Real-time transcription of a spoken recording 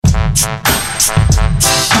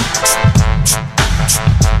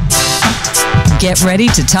Get ready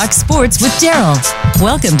to talk sports with Daryl.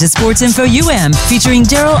 Welcome to Sports Info U.M. featuring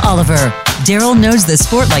Daryl Oliver. Daryl knows the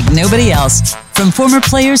sport like nobody else. From former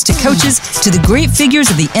players to coaches to the great figures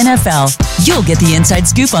of the NFL, you'll get the inside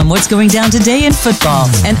scoop on what's going down today in football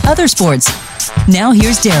and other sports. Now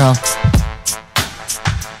here's Daryl.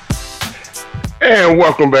 And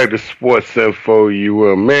welcome back to Sports Info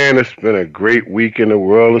U.M. Man, it's been a great week in the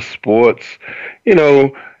world of sports.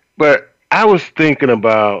 But I was thinking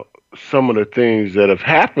about some of the things that have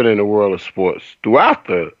happened in the world of sports throughout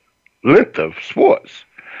the length of sports.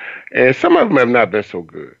 And some of them have not been so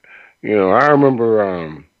good. I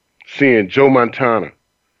remember seeing Joe Montana,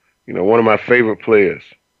 one of my favorite players,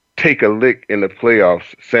 take a lick in the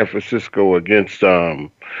playoffs, San Francisco against the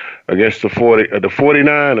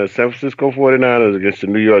 49ers, San Francisco 49ers against the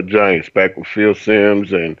New York Giants back with Phil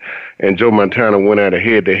Simms and Joe Montana went at a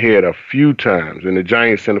head-to-head a few times. And the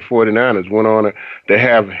Giants and the 49ers went on to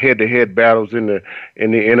have head-to-head battles in the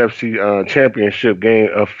NFC championship game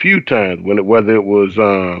a few times, whether it was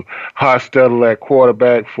Hostetler at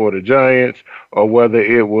quarterback for the Giants or whether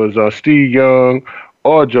it was Steve Young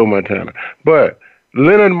or Joe Montana. But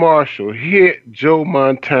Leonard Marshall hit Joe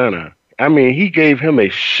Montana. He gave him a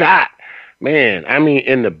shot, man.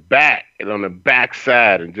 In the back, on the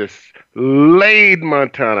backside, and just laid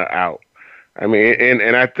Montana out.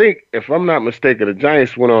 And I think, if I'm not mistaken, the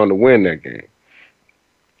Giants went on to win that game.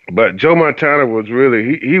 But Joe Montana was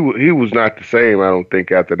really he was not the same, I don't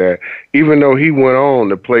think, after that. Even though he went on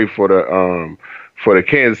to play for the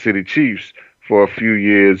Kansas City Chiefs for a few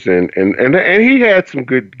years, and he had some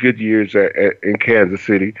good years in Kansas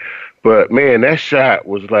City, but man, that shot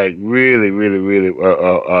was like really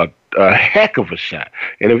a heck of a shot.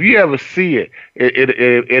 And if you ever see it,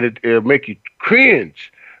 it'll make you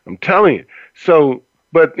cringe. I'm telling you. So,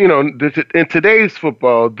 but in today's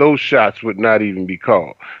football, those shots would not even be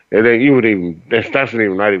called, and then that's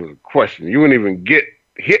not even a question. You wouldn't even get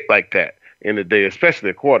hit like that in the day, especially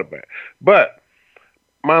a quarterback. But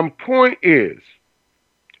my point is,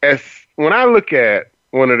 when I look at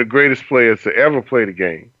one of the greatest players to ever play the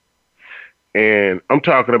game, and I'm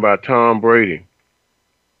talking about Tom Brady,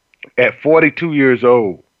 at 42 years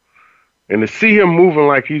old, and to see him moving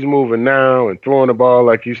like he's moving now and throwing the ball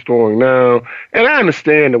like he's throwing now, and I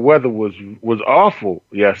understand the weather was awful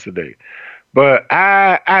yesterday, but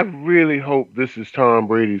I really hope this is Tom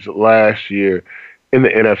Brady's last year in the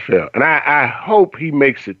NFL. And I hope he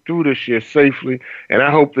makes it through this year safely, and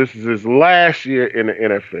I hope this is his last year in the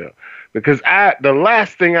NFL. Because the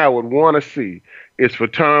last thing I would want to see is for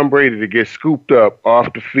Tom Brady to get scooped up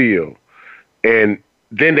off the field, and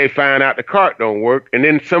then they find out the cart don't work, and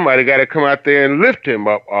then somebody got to come out there and lift him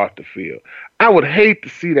up off the field. I would hate to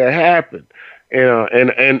see that happen. And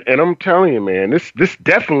I'm telling you, man, this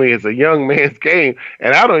definitely is a young man's game,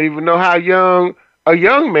 and I don't even know how young a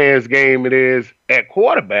young man's game it is at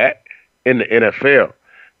quarterback in the NFL.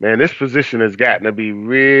 Man, this position has gotten to be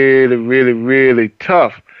really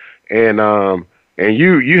tough. And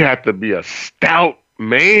you have to be a stout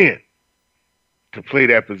man to play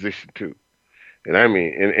that position too. And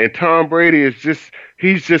and Tom Brady is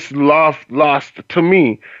he's just lost to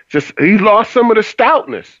me. He's lost some of the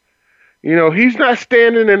stoutness. He's not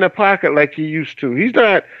standing in the pocket like he used to. He's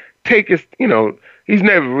not taking, he's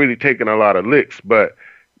never really taken a lot of licks, but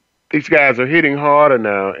these guys are hitting harder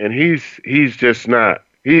now, and he's just not.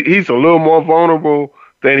 He's a little more vulnerable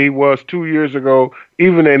than he was 2 years ago,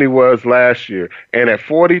 even than he was last year. And at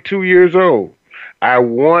 42 years old, I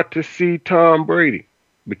want to see Tom Brady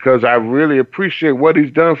because I really appreciate what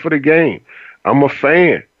he's done for the game. I'm a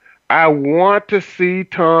fan. I want to see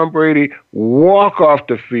Tom Brady walk off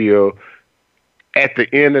the field at the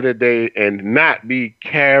end of the day and not be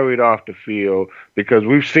carried off the field, because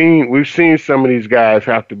we've seen some of these guys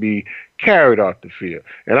have to be carried off the field.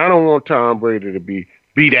 And I don't want Tom Brady to be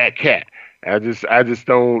that cat. I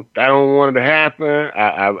don't want it to happen.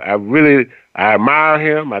 I admire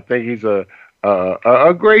him. I think he's a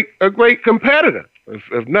great competitor,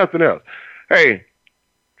 if nothing else. Hey,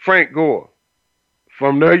 Frank Gore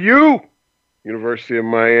from the University of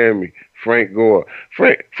Miami. Frank Gore.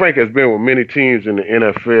 Frank has been with many teams in the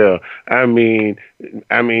NFL.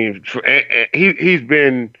 He's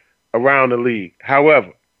been around the league.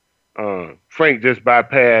 However, Frank just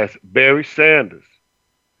bypassed Barry Sanders,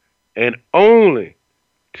 and only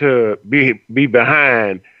to be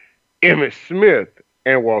behind Emmitt Smith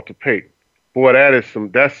and Walter Payton. Boy, that's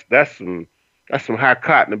some high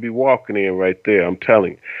cotton to be walking in right there, I'm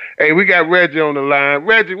telling you. Hey, we got Reggie on the line.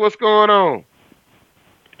 Reggie, what's going on?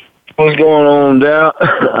 What's going on there?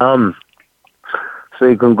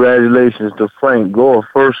 say congratulations to Frank Gore.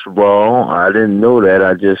 First of all, I didn't know that.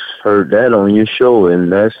 I just heard that on your show,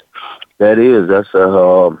 and that's a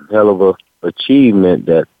hell of a achievement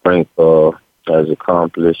that Frank has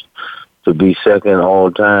accomplished to be second all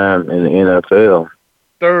time in the NFL.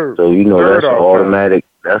 Third. So that's an automatic.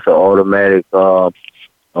 That's an automatic shoe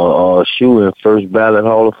in first ballot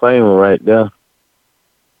Hall of Famer right there.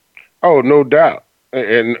 Oh, no doubt.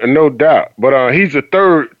 And no doubt, but he's a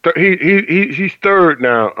third. He's third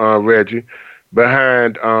now, Reggie,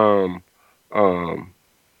 behind Emmitt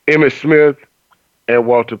Smith and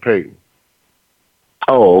Walter Payton.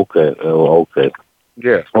 Oh, okay. Okay.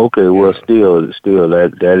 Yeah. Okay. Well, still,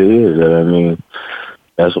 that is. I mean,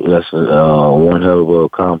 that's one hell of an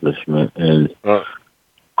accomplishment, and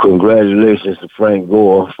congratulations to Frank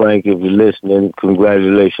Gore. Frank, if you're listening,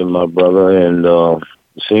 congratulations, my brother, and it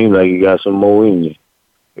seems like you got some more in you.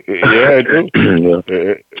 Yeah, it do.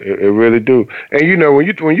 Yeah. It really do. And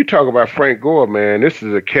when you talk about Frank Gore, man, this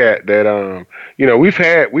is a cat that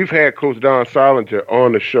we've had Coach Don Solinger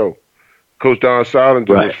on the show. Coach Don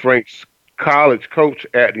Solinger was Frank's college coach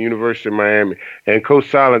at the University of Miami, and Coach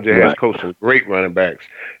Solinger has coached some great running backs.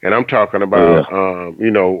 And I'm talking about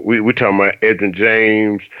we talking about Edwin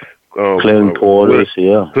James, Clinton Portis,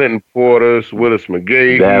 Willis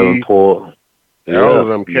McGahee, Davenport. All of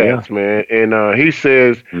them cats, man. And he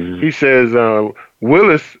says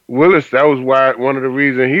Willis, that was why one of the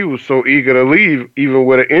reasons he was so eager to leave, even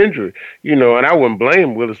with an injury. And I wouldn't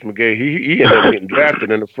blame Willis McGahee. He ended up getting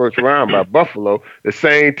drafted in the first round by Buffalo, the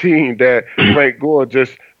same team that Frank Gore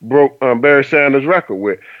just broke Barry Sanders' record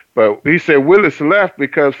with. But he said Willis left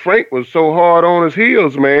because Frank was so hard on his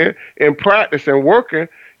heels, man, in practice and working.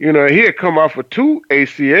 He had come off of 2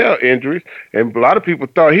 ACL injuries, and a lot of people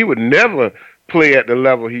thought he would never play at the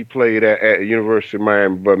level he played at the University of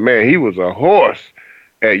Miami. But, man, he was a horse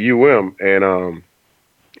at UM, and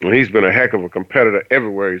he's been a heck of a competitor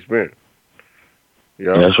everywhere he's been.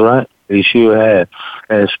 Yeah, that's right. He sure had.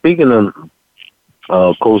 And speaking of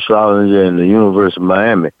Coach Solinger and the University of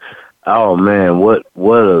Miami, oh, man, what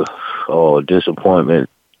a disappointment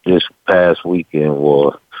this past weekend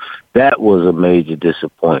was. That was a major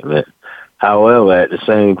disappointment. However, at the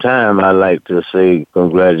same time, I like to say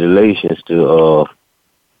congratulations to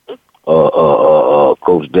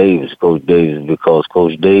Coach Davis. Because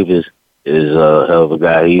Coach Davis is a hell of a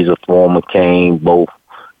guy. He's a former Cane, both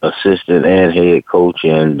assistant and head coach,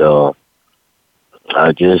 and I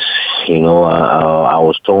just, I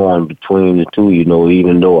was torn between the two.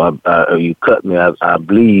 Even though you cut me, I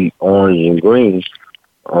bleed orange and green.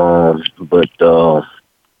 But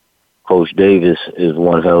Coach Davis is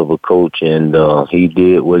one hell of a coach, and he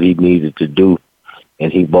did what he needed to do,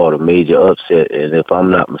 and he brought a major upset. And if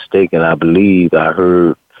I'm not mistaken, I believe I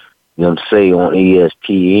heard them say on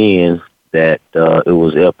ESPN that it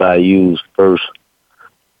was FIU's first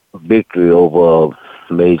victory over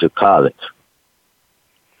a major college,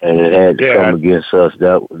 and it had to come against us.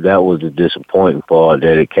 That was the disappointing part,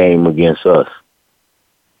 that it came against us.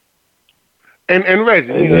 And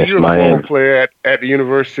Reggie, you're a former player at the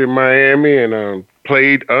University of Miami and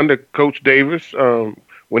played under Coach Davis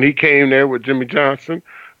when he came there with Jimmy Johnson.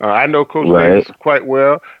 I know Coach Davis quite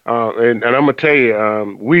well, and I'm gonna tell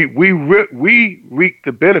you, we reaped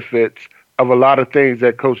the benefits of a lot of things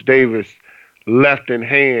that Coach Davis left in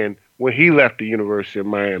hand when he left the University of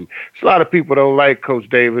Miami. So a lot of people don't like Coach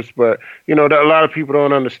Davis, but a lot of people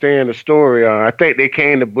don't understand the story. I think they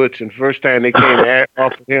came to Butch, and first time they came to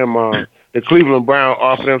offer him. The Cleveland Browns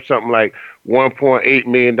offered him something like $1.8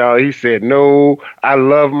 million. He said, no, I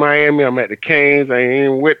love Miami. I'm at the Canes. I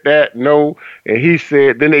ain't with that. No. And he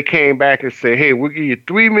said, then they came back and said, hey, we'll give you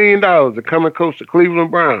 $3 million to come and coach the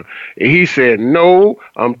Cleveland Browns. And he said, no,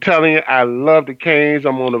 I'm telling you, I love the Canes.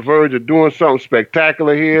 I'm on the verge of doing something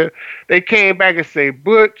spectacular here. They came back and said,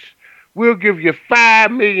 Butch, we'll give you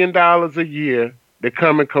 $5 million a year to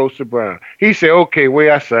come and coach the Browns. He said, okay,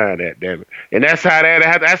 where I signed that, damn it. And that's how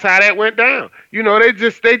that went down. They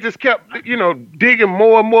just kept, digging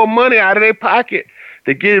more and more money out of their pocket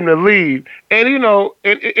to get him to leave. And,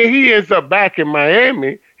 and he ends up back in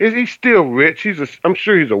Miami. He's still rich. I'm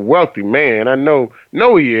sure he's a wealthy man. I know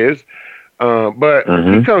he is. But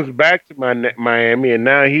he comes back to Miami, and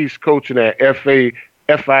now he's coaching at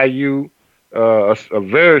FIU. A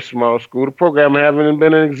very small school. The program hasn't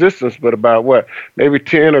been in existence, but about maybe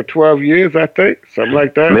 10 or 12 years, I think, something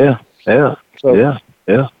like that. Yeah.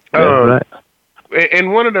 Right.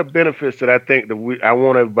 And one of the benefits that I think that I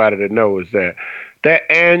want everybody to know is that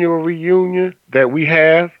annual reunion that we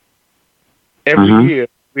have every year.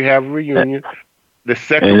 We have a reunion the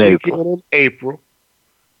second weekend in April.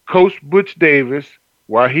 Coach Butch Davis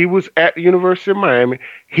while he was at the University of Miami.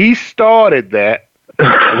 He started that.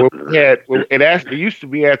 It used to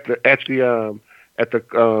be at the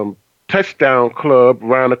touchdown club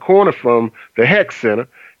around the corner from the Heck Center.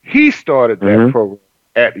 He started that program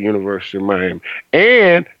at the University of Miami,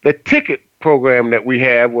 and the ticket program that we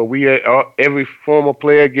have, where every former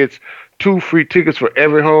player gets 2 free tickets for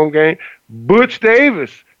every home game. Butch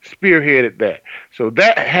Davis spearheaded that, so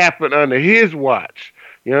that happened under his watch.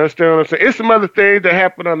 You understand what I'm saying? It's some other things that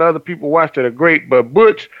happen under other people's watch that are great, but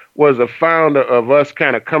Butch was a founder of us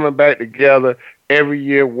kind of coming back together every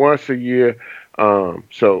year, once a year.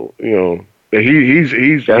 So he's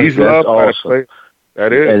loved by the play.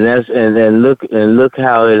 That is, and look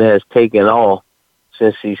how it has taken off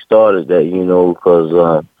since he started that.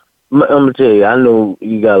 Because I'm gonna tell you, I know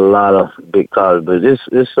you got a lot of big colleges, but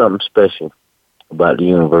it's something special about the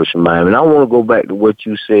University of Miami. And I want to go back to what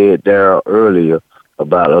you said there earlier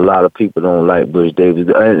about a lot of people don't like Butch Davis.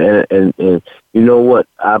 And you know what?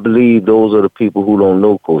 I believe those are the people who don't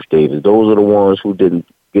know Coach Davis. Those are the ones who didn't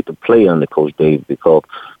get to play under Coach Davis, because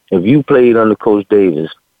if you played under Coach Davis,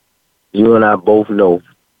 you and I both know,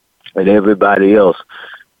 and everybody else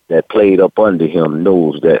that played up under him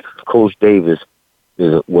knows that Coach Davis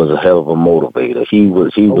was a hell of a motivator. He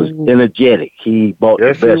was energetic. He brought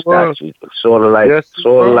the best out you, sort of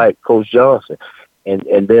like Coach Johnson,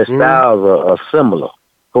 and their styles are similar.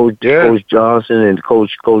 Coach Johnson and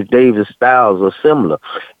Coach Davis styles are similar,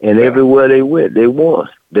 and everywhere they went, they won.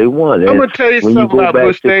 I'm gonna tell you something about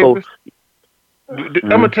Butch Davis. I'm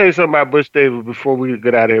gonna tell you something about Butch Davis before we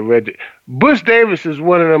get out of here, Reggie. Butch Davis is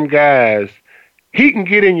one of them guys. He can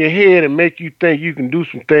get in your head and make you think you can do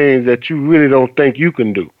some things that you really don't think you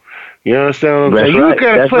can do. You understand what I'm saying? Right. You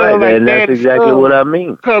got a player like that. That's exactly what I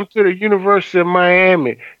mean. Come to the University of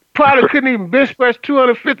Miami. Probably couldn't even bench press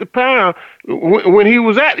 250 pounds when he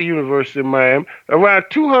was at the University of Miami. Around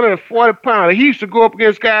 240 pounds. He used to go up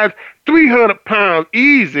against guys 300 pounds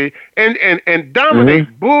easy and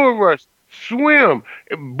dominate, bull rush, swim.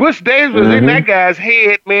 Butch Davis was in that guy's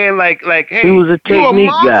head, man. Like, hey, he was a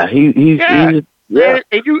technique guy. And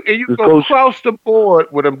you go across the board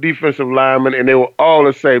with them defensive linemen, and they were all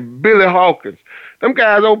the same. Billy Hawkins. Them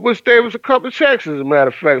guys owe Butch Davis a couple of checks, as a matter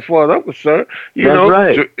of fact, as far as I'm concerned.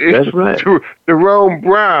 That's right. Jerome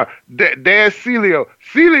Brown, Dan Celio.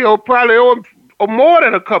 Celio probably owed more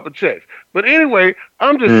than a couple of checks. But anyway,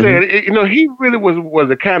 I'm just saying, he really was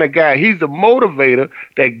the kind of guy. He's the motivator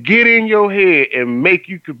that get in your head and make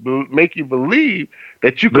you believe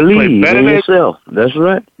that you can play better in than yourself. That's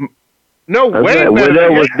right. No That's way. Right. Where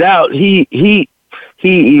there was doubt, he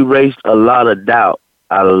erased a lot of doubt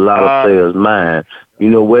out of a lot of players' mind.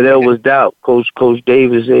 Where there was doubt, Coach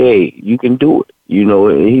Davis said, "Hey, you can do it."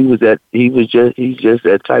 And he's just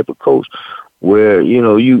that type of coach where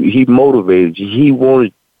he motivated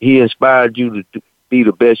you. He inspired you to be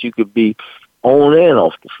the best you could be on and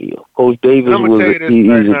off the field. Coach Davis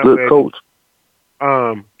he's a good coach.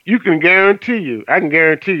 I can guarantee you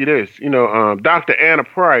this. Dr. Anna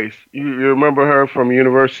Price, you remember her from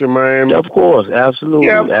University of Miami? Of course, absolutely.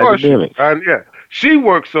 Yeah, of course. Academic. She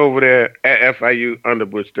works over there at FIU under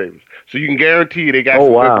Butch Davis. So you can guarantee they got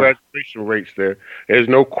some good graduation rates there. There's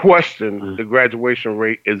no question the graduation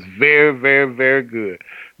rate is very, very, very good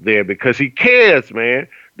there because he cares, man.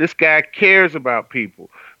 This guy cares about people.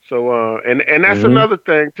 So, and that's another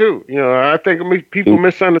thing, too. I think people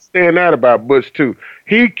misunderstand that about Butch, too.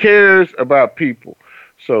 He cares about people.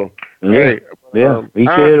 So, he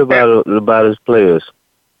cared about his players.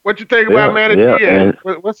 What you think about Manny Diaz?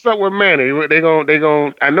 What's up with Manny? They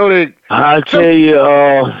gon' I know they. I tell you,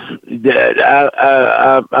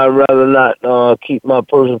 that I rather not keep my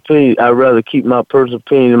personal opinion. I'd rather keep my personal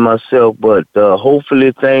opinion to myself. But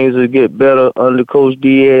hopefully things will get better under Coach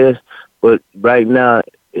Diaz. But right now,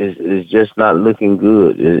 it's just not looking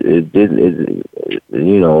good. It didn't.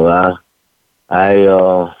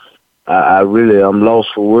 I'm lost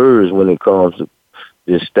for words when it comes to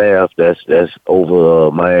this staff that's over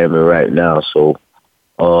Miami right now. So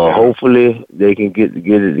hopefully they can get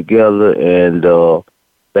it together and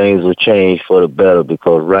things will change for the better,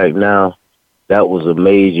 because right now that was a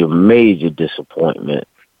major disappointment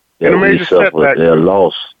that we suffered their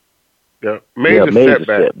loss. Yeah, major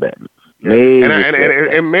setback. Yeah.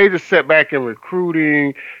 And major setback in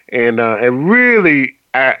recruiting and really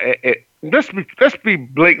let's be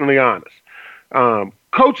blatantly honest.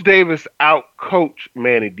 Coach Davis out-coached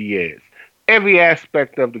Manny Diaz every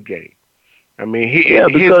aspect of the game. I mean,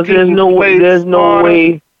 because there's no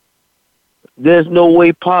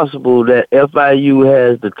way possible that FIU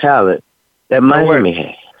has the talent that Miami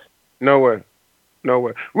has. No way. No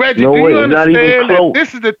way. Reggie, No do way. you It's not even understand that close.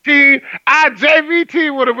 this is the team? Our JV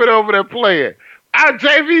team would have been over there playing. Our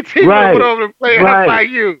JV team would have been Right. over there playing Right.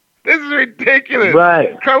 FIU. This is ridiculous.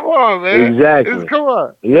 Right. Come on, man. Exactly. Come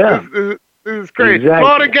on. Yeah. This is crazy.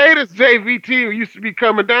 Florida Exactly. Gators JV team used to be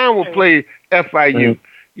coming down will play FIU. Mm.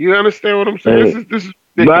 You understand what I'm saying? This is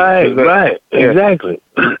Right. ridiculous. Right. Yeah. Exactly.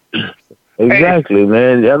 Hey, Exactly,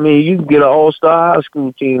 man. I mean, you can get an all-star high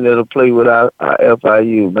school team that'll play without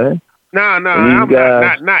FIU, man. no, And these I'm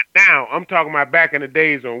guys. not now. I'm talking about back in the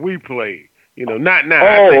days when we played. Not now.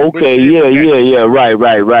 I Oh, think okay. Yeah. Right.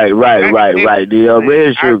 back The red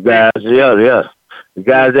I shirt think guys. Yeah. The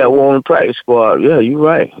guys that were on the practice squad. Yeah, you're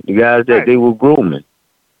right. The guys that they were grooming.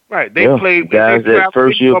 right. They Yeah. played. The guys They that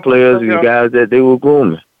first year up players, until the guys that they were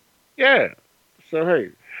grooming. yeah. So hey,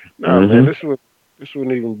 no Mm-hmm. man, this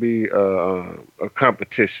wouldn't even be a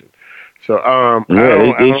competition. So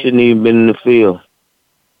Yeah, they shouldn't even been in the field.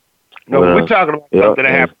 No, we're talking about something that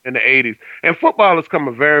yeah. happened in the '80s, and football has come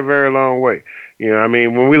a very, very long way. I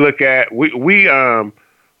mean, when we look at we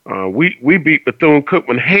beat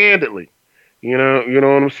Bethune-Cookman handedly. You know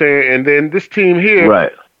what I'm saying. And then this team here,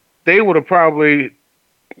 Right. they would have probably,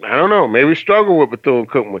 I don't know, maybe struggled with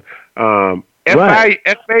Bethune-Cookman. Right.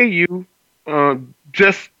 FAU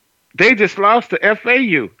they just lost to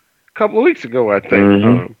FAU a couple of weeks ago, I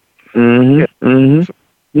think.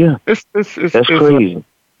 Yeah. It's That's crazy.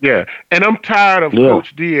 Yeah, and I'm tired of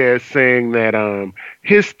Coach Diaz saying that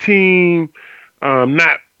his team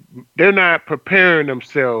they're not preparing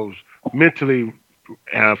themselves mentally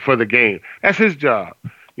for the game. That's his job.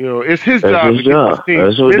 It's his job. His job.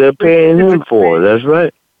 That's what they're paying him for. That's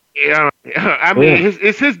right. Yeah, I mean,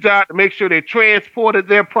 it's his job to make sure they transported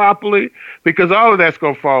there properly, because all of that's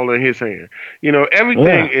gonna fall in his hand.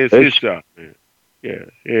 Everything is his job, man. Yeah.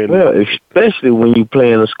 Well, especially when you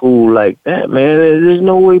play in a school like that, man. There's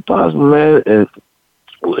no way possible, man. And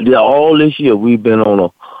all this year we've been on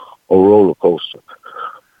a roller coaster.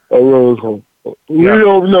 A roller coaster. Yeah.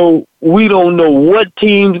 We don't know what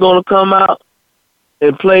team's gonna come out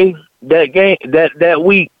and play that game that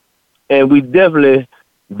week, and we definitely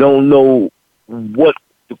don't know what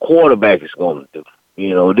the quarterback is gonna do.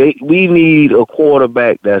 We need a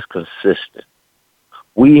quarterback that's consistent.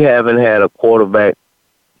 We haven't had a quarterback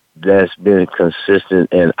that's been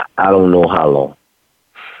consistent in I don't know how long.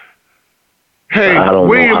 Hey,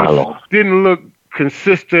 Williams didn't look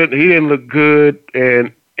consistent. He didn't look good,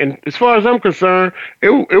 and as far as I'm concerned, it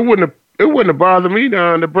wouldn't have bothered me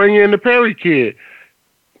down to bring in the Perry kid,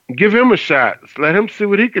 give him a shot, let him see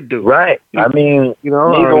what he could do. Right. I mean,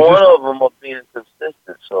 neither one of them are being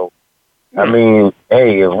consistent. So, I mean,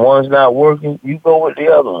 hey, if one's not working, you go with the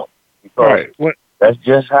other one. Because that's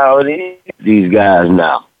just how it is. These guys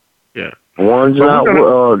now. Yeah. One's not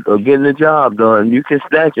getting the job done. You can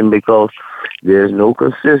snatch them because there's no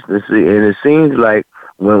consistency, and it seems like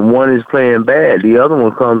when one is playing bad, the other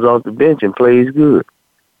one comes off the bench and plays good.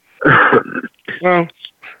 Well,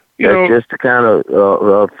 that's just the kind of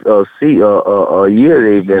year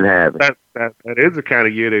they've been having. That is the kind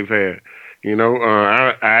of year they've had.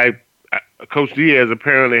 Coach Diaz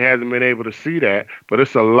apparently hasn't been able to see that, but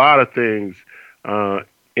it's a lot of things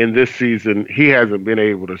in this season he hasn't been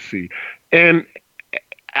able to see. And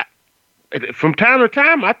from time to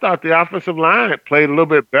time, I thought the offensive line played a little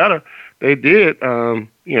bit better. They did, in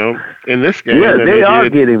this game. Yeah, they are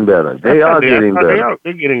getting better.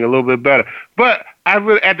 They're getting a little bit better. But at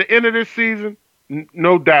the end of this season,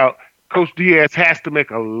 no doubt, Coach Diaz has to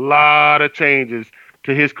make a lot of changes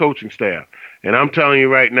to his coaching staff. And I'm telling you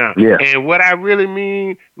right now. Yeah. And what I really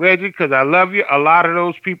mean, Reggie, because I love you, a lot of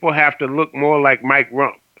those people have to look more like Mike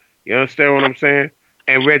Rump. You understand what I'm saying?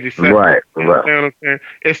 And Reggie said, right. You understand what I'm saying?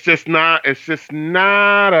 It's just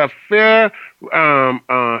not a fair.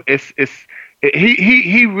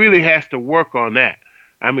 He really has to work on that.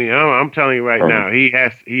 I mean, I'm telling you right now, he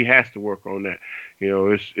has to work on that.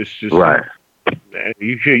 It's just right.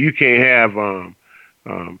 You can't have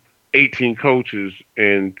 18 coaches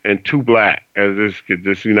and 2 black as this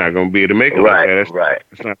you're not going to be able to make it like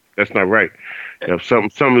that. That's not right.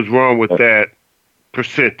 Something's wrong with that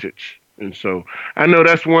percentage. And so I know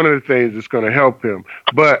that's one of the things that's going to help him.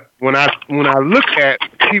 But when I look at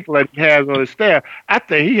people that he has on his staff, I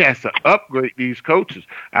think he has to upgrade these coaches.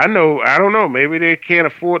 I don't know, maybe they can't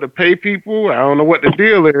afford to pay people. I don't know what the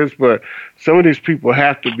deal is, but some of these people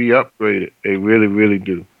have to be upgraded. They really, really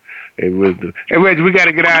do. They really do. Hey, Reggie, we got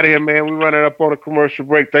to get out of here, man. We're running up on a commercial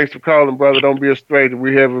break. Thanks for calling, brother. Don't be a stranger.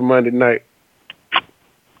 We're here every Monday night.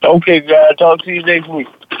 Okay, guys. Talk to you next week.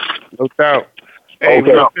 No doubt. Hey,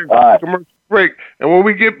 okay. All right. Commercial break. And when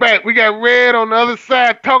we get back, we got Red on the other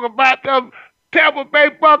side talking about them Tampa Bay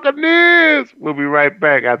Buccaneers. We'll be right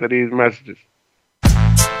back after these messages.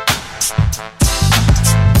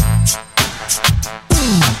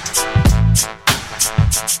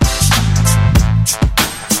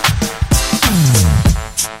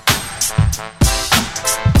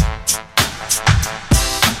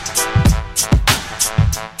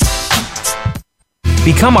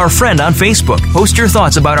 Become our friend on Facebook. Post your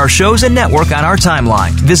thoughts about our shows and network on our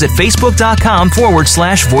timeline. Visit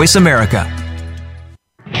facebook.com/Voice America.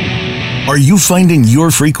 Are you finding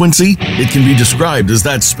your frequency? It can be described as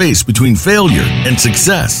that space between failure and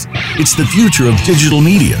success. It's the future of digital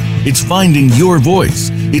media. It's finding your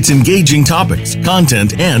voice. It's engaging topics,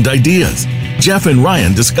 content, and ideas. Jeff and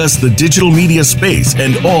Ryan discuss the digital media space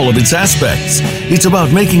and all of its aspects. It's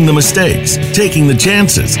about making the mistakes, taking the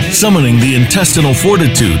chances, summoning the intestinal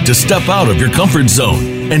fortitude to step out of your comfort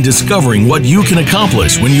zone, and discovering what you can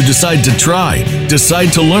accomplish when you decide to try,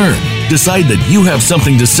 decide to learn, decide that you have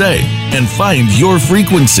something to say, and find your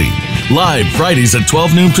frequency. Live Fridays at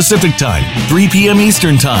 12 noon Pacific Time, 3 p.m.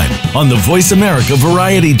 Eastern Time on the Voice America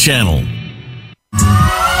Variety Channel.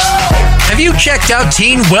 Have you checked out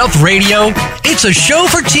Teen Wealth Radio? It's a show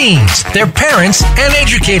for teens, their parents, and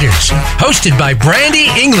educators. Hosted by Brandy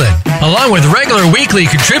England. Along with regular weekly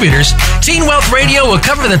contributors, Teen Wealth Radio will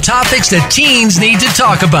cover the topics that teens need to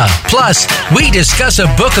talk about. Plus, we discuss a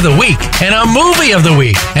book of the week and a movie of the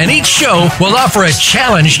week. And each show will offer a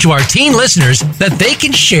challenge to our teen listeners that they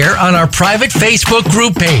can share on our private Facebook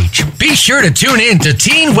group page. Be sure to tune in to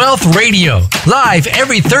Teen Wealth Radio. Live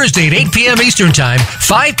every Thursday at 8 p.m. Eastern Time,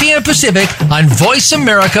 5 p.m. Pacific on Voice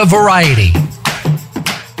America Variety.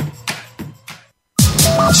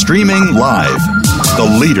 Streaming live, the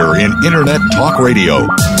leader in Internet talk radio,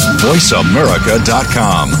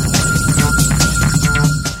 voiceamerica.com.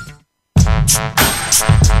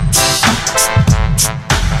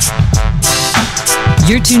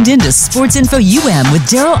 You're tuned in to Sports Info U.M. with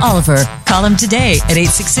Daryl Oliver. Call him today at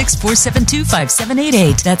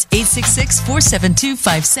 866-472-5788. That's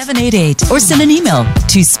 866-472-5788. Or send an email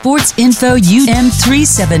to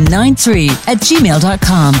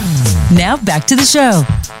sportsinfoum3793@gmail.com. Now back to the show.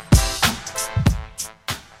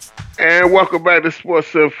 And welcome back to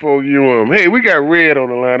Sports Info U.M. Hey, we got Red on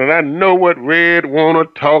the line, and I know what Red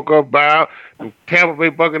want to talk about. The Tampa Bay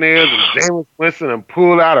Buccaneers and Jameis Winston and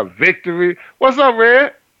pull out a victory. What's up,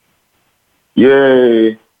 Red?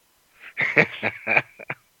 Yay.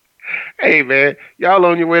 Hey, man, y'all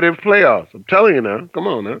on your way to the playoffs. I'm telling you now. Come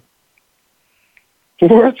on now.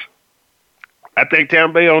 What? I think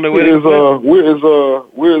Tampa Bay on their way to the playoffs.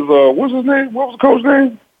 What's his name? What was the coach's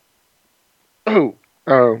name? Who?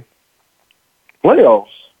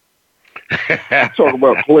 Playoffs. Talk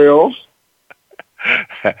about playoffs.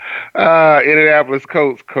 Indianapolis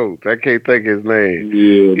Colts coach. I can't think his name.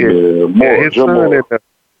 Yeah. His son ended up,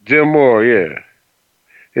 Jim Moore. Yeah,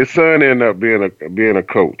 his son ended up being a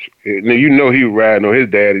coach. Now you know he was riding on his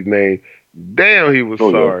daddy's name. Damn, he was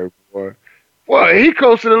sorry, boy. Boy, he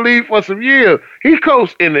coached in the league for some years. He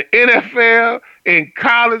coached in the NFL, in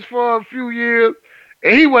college for a few years,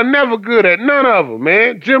 and he was never good at none of them,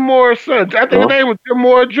 man. Jim Moore's son. I think his name was Jim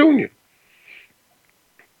Moore Jr.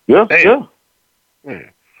 Yeah.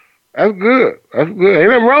 Man, that's good. Ain't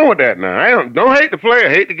nothing wrong with that now. Don't hate the player,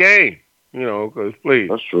 hate the game. You know, because please.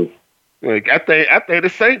 That's true. Like I think the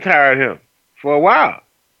Saints hired him for a while.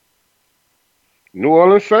 New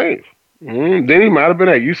Orleans Saints. Then he might have been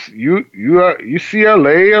at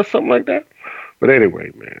UCLA or something like that. But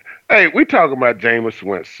anyway, man. Hey, we talking about Jameis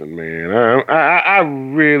Winston, man. I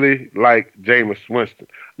really like Jameis Winston.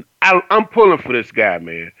 I'm pulling for this guy,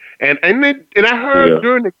 man. And I heard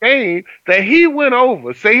during the game that he went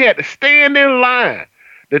over, say he had to stand in line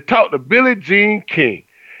to talk to Billie Jean King.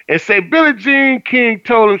 And say Billie Jean King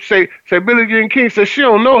told him, say Billie Jean King said she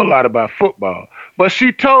don't know a lot about football. But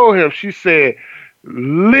she told him, she said,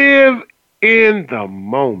 live in the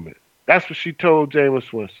moment. That's what she told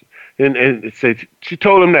Jameis Winston. And she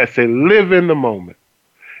told him that, say, live in the moment.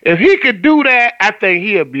 If he could do that, I think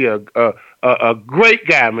he'll be a great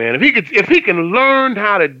guy, man. If he can learn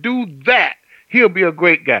how to do that, he'll be a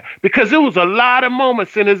great guy. Because there was a lot of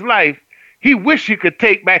moments in his life he wished he could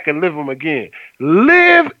take back and live them again.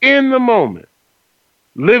 Live in the moment.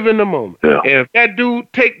 Live in the moment. Yeah. And if that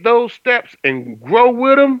dude take those steps and grow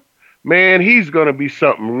with him, man, he's going to be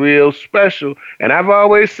something real special. And I've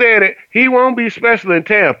always said it, he won't be special in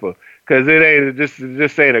Tampa because it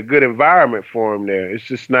just ain't a good environment for him there. It's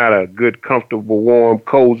just not a good, comfortable, warm,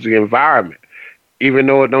 cozy environment, even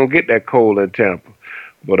though it don't get that cold in Tampa.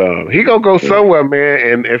 But he going to go somewhere, man.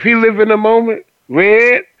 And if he live in the moment,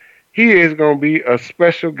 Red, he is going to be a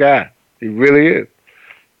special guy. He really is.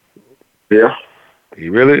 Yeah. He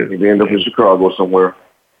really is. He end up in Chicago somewhere.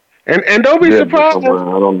 And don't be surprised. I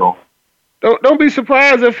don't know. Don't be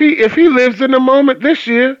surprised if he lives in the moment this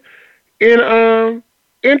year in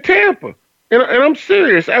Tampa. And I'm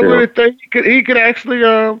serious. I really think he could actually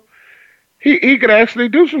he could actually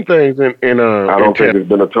do some things in I don't think it's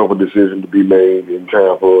been a tougher decision to be made in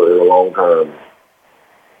Tampa in a long time.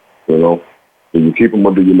 You know, if you keep him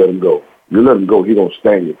or do you let him go? You let him go, he gonna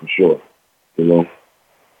sting you for sure. You know.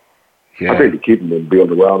 Yeah. I think to keep him and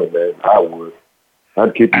build around him, man. I would.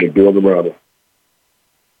 I'd keep him and build around him.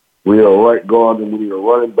 We need a right guard and we need a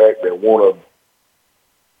running back that want to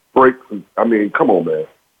break. I mean, come on, man.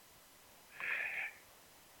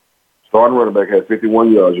 Starting running back had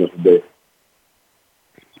 51 yards yesterday.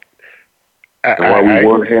 And while we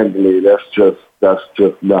won handily, that's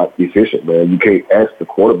just not efficient, man. You can't ask the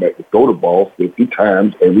quarterback to throw the ball 50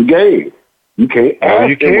 times every game. You can't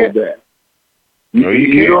ask him of that.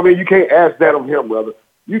 You know what I mean? You can't ask that of him, brother.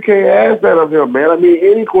 You can't ask that of him, man. I mean,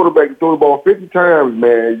 any quarterback to throw the ball 50 times,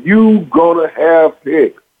 man, you gonna have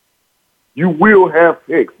picks. You will have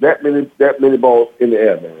picks. That many balls in the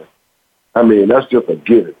air, man. I mean, that's just a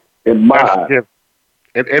given in my eyes.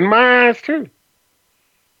 In my eyes too.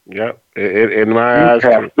 Yep. In my eyes too.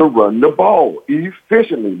 You have to run the ball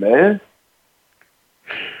efficiently, man.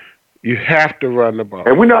 You have to run the ball.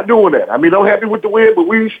 And we're not doing that. I mean, I'm happy with the win, but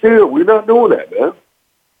we're not doing that, man.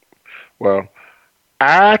 Well,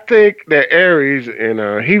 I think that Aries and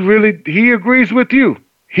he agrees with you.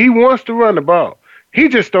 He wants to run the ball. He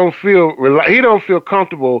just don't feel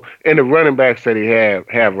comfortable in the running backs that he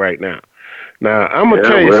have right now. Now I'm gonna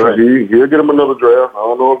tell you something. He'll get him another draft. I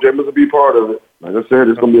don't know if James will be part of it. Like I said,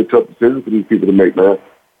 it's gonna be a tough decision for these people to make, man.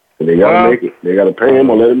 And they gotta make it. They gotta pay him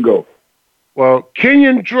or let him go. Well,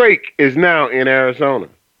 Kenyon Drake is now in Arizona,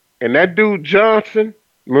 and that dude Johnson.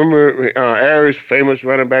 Remember, Aries' famous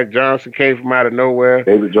running back Johnson came from out of nowhere.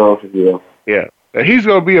 David Johnson, yeah. Yeah, he's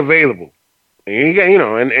gonna be available. And he got,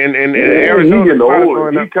 and He's Arizona. getting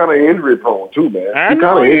old. He's kind of injury prone too, man. He's kind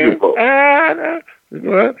of injury prone.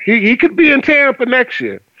 Well, he could be in Tampa next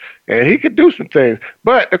year, and he could do some things.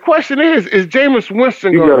 But the question is Jameis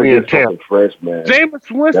Winston going to be in Tampa? Fresh, man. Jameis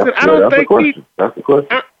Winston, that's the question.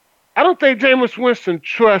 I don't think Jameis Winston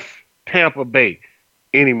trusts Tampa Bay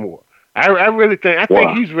anymore. I really think. I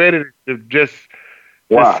think he's ready to just.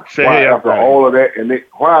 Why? Say, why hey, after all of that,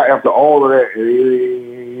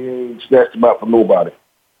 he ain't snatched him out for nobody?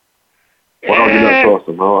 Why don't you not trust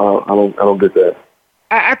him? I don't get that.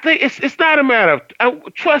 I think it's not a matter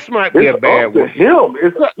of trust. Might be a bad word.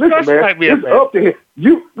 It's up to him. Listen, man. It's up to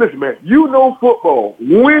him. Listen, man. You know football.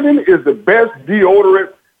 Winning is the best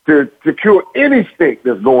deodorant to cure any stink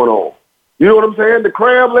that's going on. You know what I'm saying? The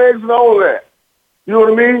crab legs and all of that. You know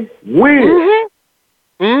what I mean? Win.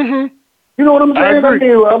 Mm-hmm. You know what I'm saying? I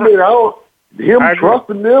mean,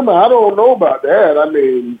 trusting them, I don't know about that. I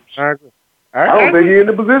mean, I don't think he's in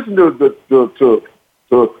the position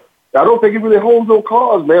to I don't think he really holds no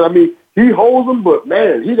cards, man. I mean, he holds them, but,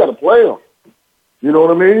 man, he got to play them. You know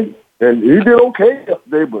what I mean? And he did okay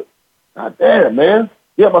yesterday, but, god damn, man.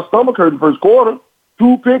 Yeah, my stomach hurt in the first quarter.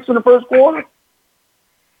 2 picks in the first quarter.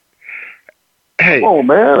 Hey. Oh,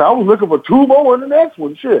 man, I was looking for 2 more in the next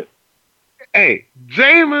one. Shit. Hey,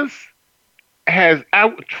 Jameis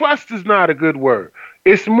trust is not a good word.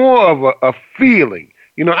 It's more of a feeling.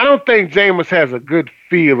 I don't think Jameis has a good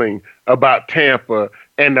feeling about Tampa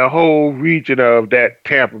and the whole region of that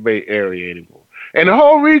Tampa Bay area anymore. And the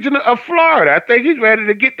whole region of Florida. I think he's ready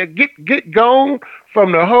to get gone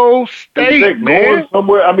from the whole state, man. Going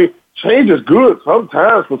somewhere, I mean, change is good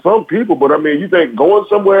sometimes for some people, but I mean, you think going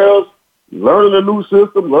somewhere else, learning a new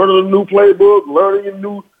system, learning a new playbook, learning a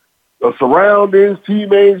new surroundings,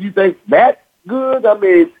 teammates, you think that's good? I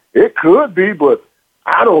mean, it could be, but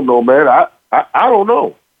I don't know, man. I don't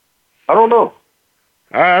know. I don't know.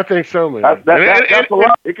 I think so, man. That's a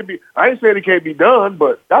lot. It could be. I ain't saying it can't be done,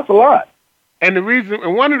 but that's a lot. And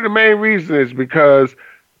one of the main reasons is because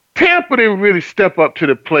Tampa didn't really step up to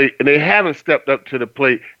the plate, and they haven't stepped up to the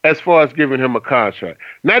plate as far as giving him a contract.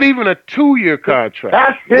 Not even a 2-year contract.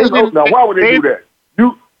 That's his. Now, why would they do that?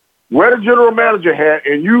 You wear the general manager hat,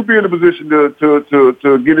 and you be in a position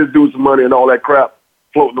to get his dude some money and all that crap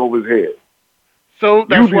floating over his head. So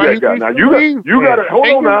that's why that guy. Now you got to hold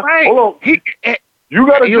on now. Right. Hold on. You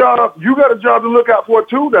got a job. You got a job to look out for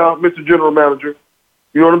too, now, Mr. General Manager.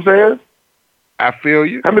 You know what I'm saying? I feel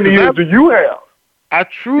you. How many years do you have? I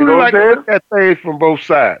truly like to look at things from both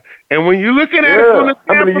sides. And when you're looking at it from the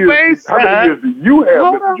Tampa Bay side, how many years do you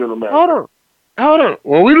have, Mr. General Manager? Hold on.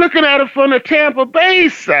 When we're looking at it from the Tampa Bay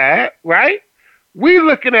side, right? We're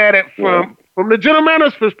looking at it from the general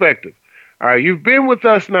manager's perspective. All right, you've been with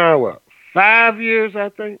us now, 5 years, I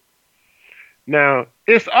think. Now,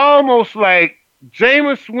 it's almost like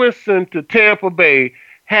Jameis Winston to Tampa Bay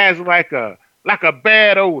has like a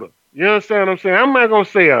bad odor. You understand what I'm saying? I'm not gonna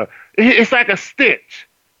say it's like a stench.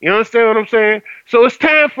 You understand what I'm saying? So it's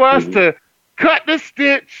time for us to cut the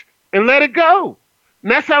stench and let it go.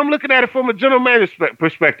 And that's how I'm looking at it from a general manager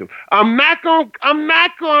perspective. I'm not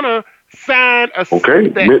gonna sign a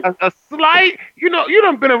slight. You know, you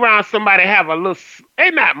done been around somebody have a little. They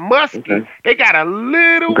not musky. Okay. They got a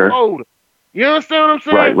little odor. You understand what I'm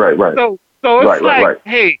saying? Right. So it's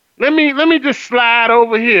hey, let me just slide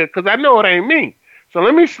over here because I know it ain't me. So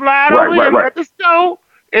let me slide over here and let this go.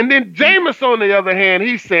 And then Jameis, on the other hand,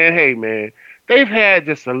 he's saying, hey, man, they've had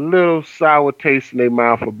just a little sour taste in their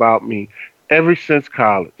mouth about me ever since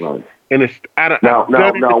college. Right. And it's and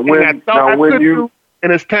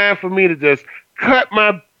it's time for me to just cut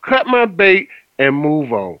my bait and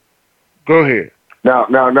move on. Go ahead.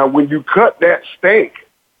 Now, when you cut that steak,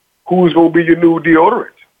 who's going to be your new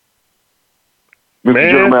deodorant?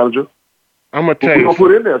 Mr. General Manager. I'm going to tell you. Who's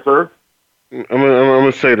going to put in there, sir? I'm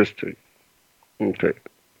going to say this to you. Okay.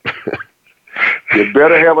 You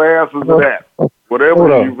better have an answer to that. Whatever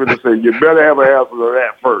you're going to say, you better have an answer to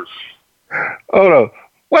that first. Hold on.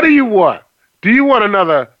 What do you want? Do you want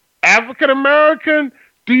another African American?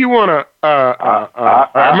 Do you want a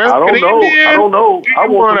American Indian? I don't know. I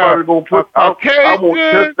want somebody going to put. I want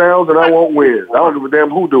touchdowns and I want wins. I don't give a damn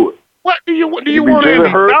who do it. What do you want? Do you want Andy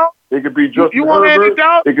Dalton? It could be Justin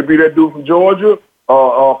Herbert. It could be that dude from Georgia.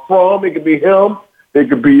 It could be him. It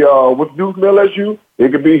could be what's the dude from LSU?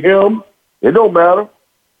 It could be him. It don't matter.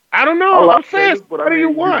 I don't know. I'm saying, what do you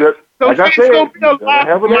want? So it's going to be a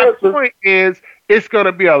lot. My point is, it's going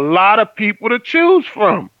to be a lot of people to choose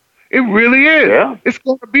from. It really is. Yeah. It's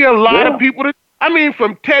going to be a lot of people to. I mean,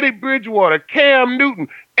 from Teddy Bridgewater, Cam Newton,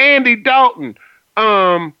 Andy Dalton,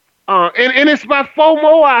 and it's my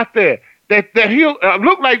FOMO out there that he'll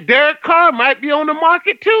look like Derek Carr might be on the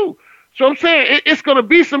market too. So I'm saying it's going to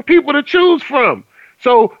be some people to choose from.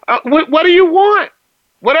 So what do you want?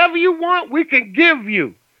 Whatever you want, we can give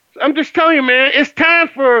you. I'm just telling you, man, it's time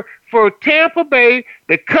for Tampa Bay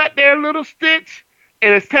to cut their little stitch,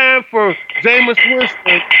 and it's time for Jameis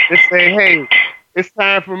Winston to say, hey, it's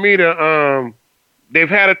time for me to, they've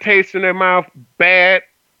had a taste in their mouth bad.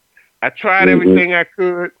 I tried everything I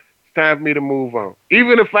could. It's time for me to move on.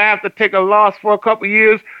 Even if I have to take a loss for a couple of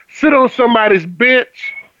years, sit on somebody's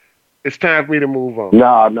bench, it's time for me to move on.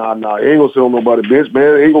 Nah. He ain't gonna sit on nobody's bench,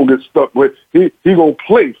 man. He ain't gonna get stuck with. He gonna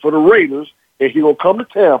play for the Raiders, and he gonna come to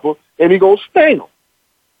Tampa, and he gonna sting them.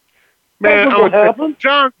 Man, that's what's gonna happen.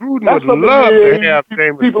 John Gruden would love to have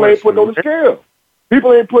Jameis people ain't putting on the scale.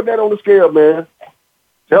 People ain't putting that on the scale, man.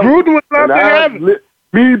 Gruden would love to have it.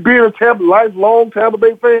 Me being a lifelong Tampa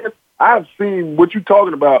Bay fan, I've seen what you're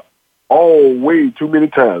talking about way too many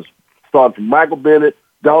times. Starting from Michael Bennett,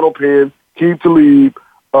 Donald Penn, Keith Talib,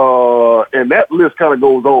 and that list kind of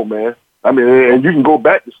goes on, man. I mean, and you can go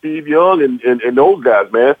back to Steve Young and those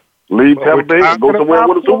guys, man. Leave Tampa Bay and go somewhere and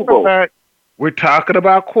win a Super Bowl. We're talking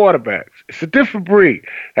about quarterbacks. It's a different breed.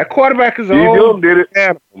 That quarterback is a whole Young did it.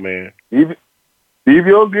 Animal, man. Steve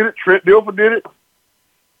Young did it. Trent Dilfer did it.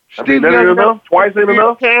 Steve Young ain't enough. Twice ain't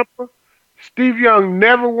enough. Tampa. Steve Young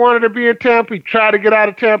never wanted to be in Tampa. He tried to get out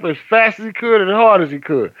of Tampa as fast as he could and as hard as he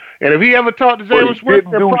could. And if he ever talked to Jameis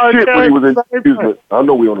Winston, I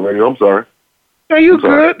know we on the radio. I'm sorry. No, you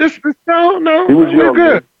good? This no. He was young.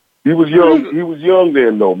 Good. He was young. He was young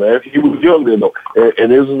then, though, man. He was young then, though.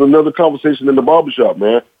 And this is another conversation in the barbershop,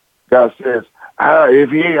 man. Guy says,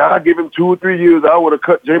 I give him 2 or 3 years, I would have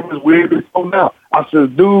cut Jameis way before now. I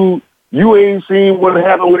said, dude, you ain't seen what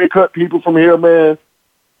happened when they cut people from here, man.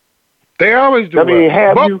 They always do. I mean,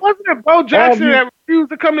 wasn't it Bo Jackson that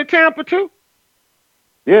refused to come to Tampa too?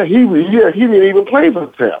 Yeah, he didn't even play for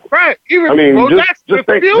Tampa. Right. Bo Jackson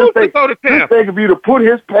refused to go to Tampa. Just think of you to put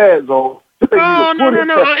his pads on. No.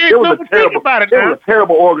 It was a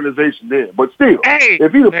terrible organization then. But still,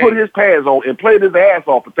 if he'd have put his pads on and played his ass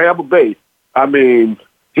off for Tampa Bay, I mean,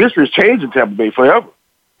 history's changing Tampa Bay forever.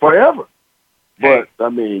 But I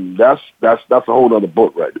mean, that's a whole other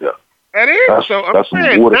book right there. That is. So I'm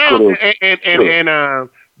saying now, and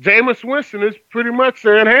Jameis Winston is pretty much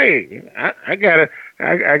saying, "Hey, I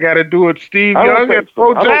gotta do it, Steve Young and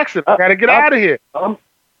Bo Jackson. I gotta get out of here."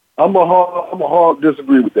 I'm a hard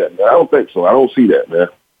disagree with that, man. I don't think so. I don't see that, man.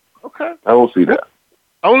 Okay. I don't see that.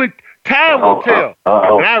 Only time will tell.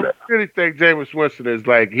 I really think Jameis Winston is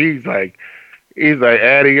he's like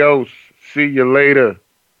adios, see you later.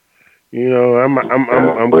 You know, I'm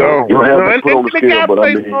gone. The guy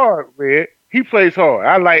plays hard, man. He plays hard.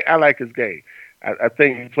 I like his game. I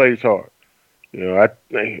think he plays hard. You know,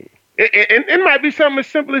 It might be something as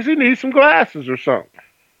simple as he needs some glasses or something.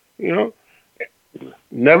 You know,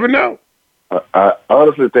 never know. I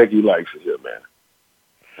honestly think he likes it here, man.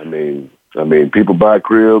 I mean, people buy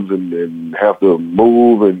cribs and have to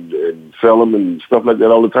move and sell them and stuff like that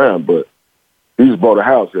all the time. But he just bought a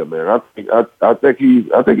house here, man. I think he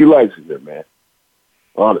likes it here, man.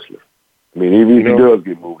 Honestly, I mean, even if he does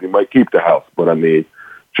get moved, he might keep the house. But I mean,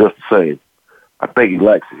 just the same, I think he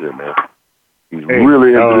likes it here, man. He's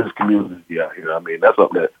really into this community out here. I mean, that's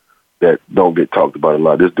something that don't get talked about a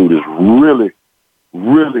lot. This dude is really,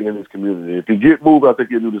 really in this community. If he get moved, I think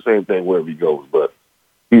he'll do the same thing wherever he goes. But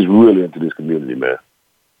he's really into this community, man.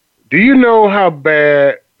 Do you know how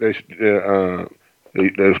bad the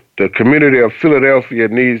community of Philadelphia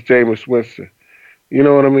needs Jameis Winston? You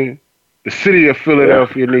know what I mean? The city of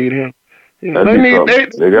Philadelphia need him. You know, they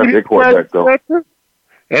got their quarterback though.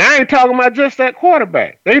 And I ain't talking about just that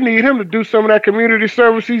quarterback. They need him to do some of that community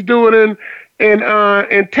service he's doing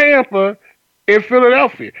in Tampa, in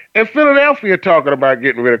Philadelphia. And Philadelphia talking about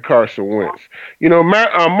getting rid of Carson Wentz. You know,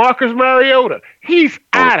 Marcus Mariota, he's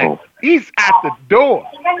out the door.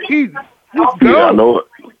 He's gone. Yeah, I know it.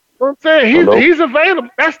 You know what I'm saying? He's available.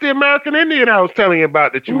 That's the American Indian I was telling you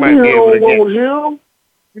about that you might be able to get. Him.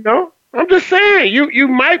 You know? I'm just saying, you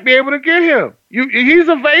might be able to get him. He's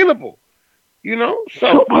available. You know?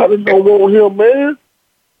 So somebody don't want him, man.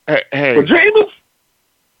 Hey. For Jameis?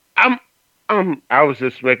 I was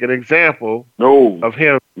just making an example of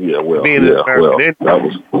him being an American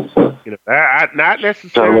Indian. You know, not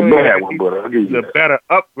necessarily he's a better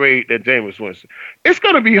upgrade than Jameis Winston. It's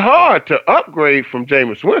going to be hard to upgrade from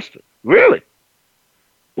Jameis Winston, really.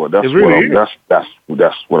 Well, that's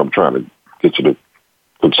what I'm trying to get you to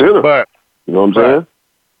consider. But you know what I'm saying?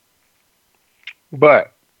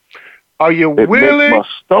 But are you willing? Makes my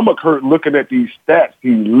stomach hurt looking at these stats.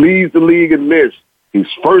 He leads the league in this. He's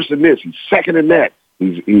first in this. He's second in that.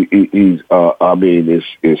 I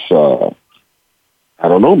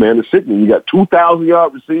don't know, man. It's sickening. You got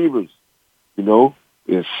 2,000-yard receivers. You know,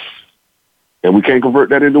 and we can't convert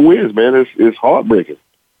that into wins, man. It's heartbreaking.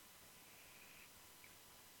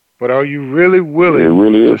 But are you really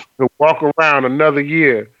willing to walk around another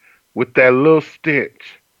year with that little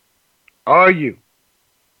stench? Are you?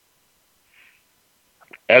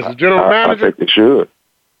 As a general manager? I think they should.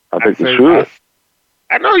 I think they should.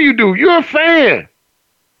 I know you do. You're a fan.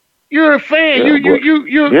 You're a fan.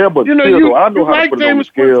 But I know how to put it on the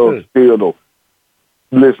scale. Still, though.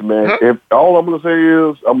 Listen, man. If all I'm gonna say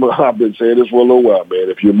is, I've been saying this for a little while, man.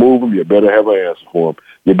 If you move him, you better have an answer for him.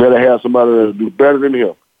 You better have somebody that'll do better than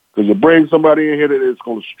him. Because you bring somebody in here that's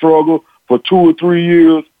going to struggle for 2 or 3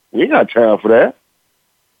 years, we ain't got time for that.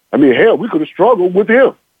 I mean, hell, we could have struggled with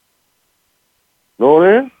him. Know what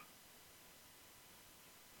I mean?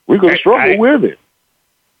 We could have struggled with it.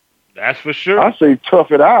 That's for sure. I say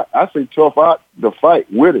tough it out. I say tough out the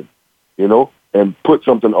fight with him, you know, and put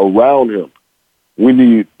something around him. We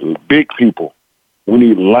need big people. We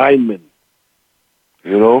need linemen,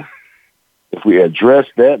 you know. If we address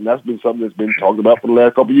that, and that's been something that's been talked about for the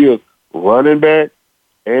last couple of years, running back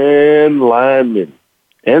and linemen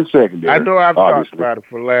and secondary. I know I've talked about it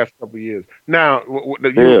for the last couple of years. Now,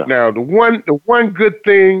 the one good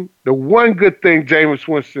thing Jameis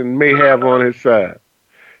Winston may have on his side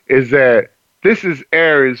is that this is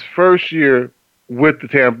Arians' first year with the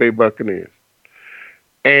Tampa Bay Buccaneers,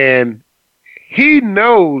 and he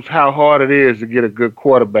knows how hard it is to get a good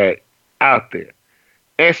quarterback out there.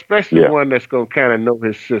 Especially one that's going to kind of know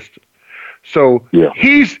his system. So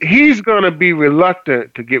he's going to be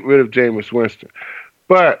reluctant to get rid of Jameis Winston.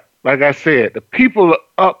 But, like I said, the people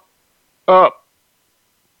up the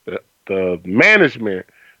management,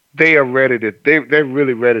 they're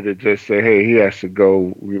really ready to just say, hey, he has to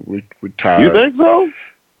go retire. You think so? I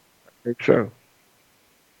think so.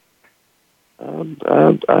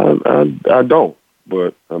 I don't.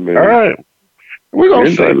 But, I mean. All right. We're going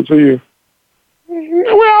to say. To you.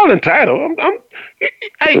 We're all entitled.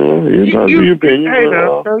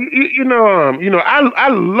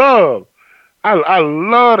 I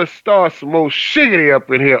love to start some old shiggity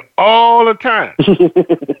up in here all the time.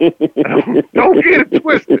 Don't get it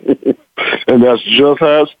twisted. And that's just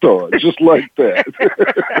how it starts, just like that.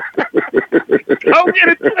 Don't get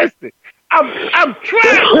it twisted. I'm trying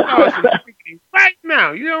to start some shiggity right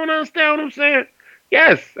now. You don't understand what I'm saying?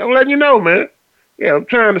 Yes, I'm letting you know, man. Yeah, I'm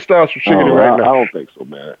trying to start some shiggity right now. I don't think so,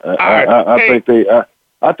 man. I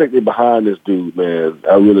think they're behind this dude, man.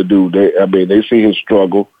 I really do. They see his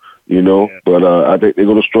struggle, you know, but I think they're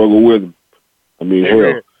going to struggle with him. I mean,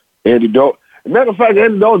 hell, Andy Dalton. As a matter of fact,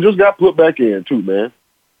 Andy Dalton just got put back in, too, man.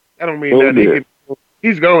 I don't mean nothing.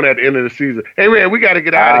 He's going at the end of the season. Hey, man, we got to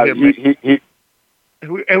get out of here, man.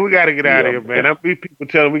 We got to get out of here, man. I mean, people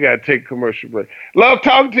telling we got to take a commercial break. Love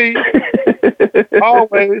talking to you.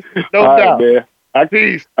 Always. No doubt. Man.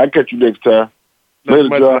 Peace. I'll catch you next time. Later,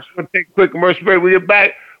 Josh. We'll take a quick commercial break. When we get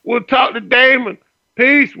back, we'll talk to Damon.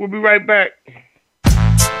 Peace. We'll be right back.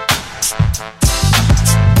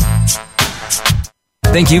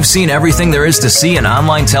 Think you've seen everything there is to see in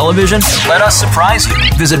online television? Let us surprise you.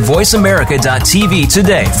 Visit voiceamerica.tv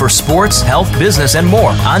today for sports, health, business, and more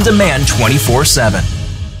on demand 24/7.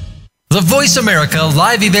 The Voice America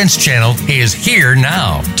Live Events channel is here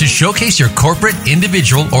now to showcase your corporate,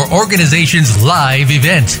 individual, or organization's live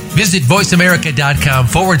event. Visit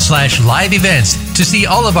voiceamerica.com/live events to see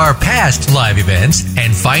all of our past live events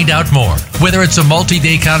and find out more. Whether it's a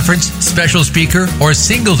multi-day conference, special speaker, or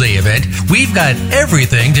single-day event, we've got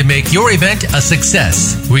everything to make your event a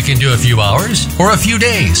success. We can do a few hours or a few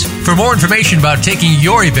days. For more information about taking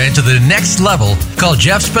your event to the next level, call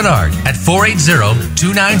Jeff Spinard at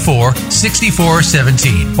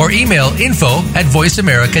 480-294-6417 or email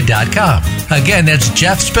info@voiceamerica.com. Again, that's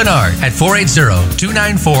Jeff Spinard at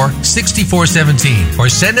 480-294-6417 or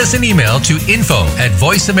send us an email to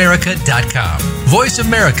info@voiceamerica.com. Voice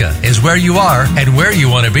America is where you are and where you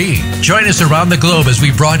want to be. Join us around the globe as we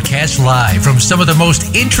broadcast live from some of the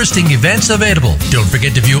most interesting events available. Don't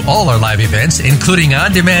forget to view all our live events, including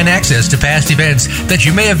on-demand access to past events that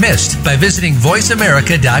you may have missed by visiting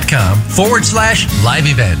voiceamerica.com/live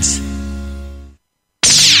events.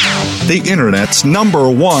 The Internet's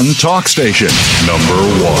 #1 talk station.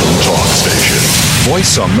 #1 talk station.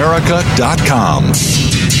 VoiceAmerica.com.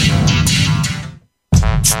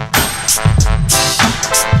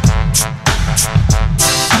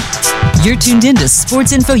 You're tuned in to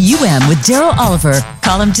Sports Info U.M. with Daryl Oliver.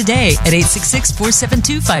 Call him today at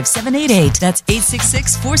 866-472-5788. That's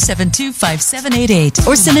 866-472-5788.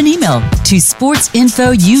 Or send an email to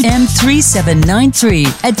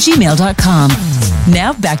sportsinfoum3793@gmail.com.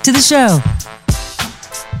 Now back to the show.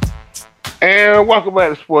 And welcome back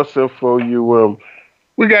to Sports Info U.M.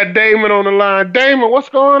 We got Damon on the line. Damon, what's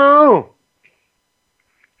going on?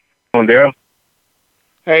 On there.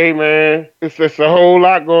 Hey, man, it's a whole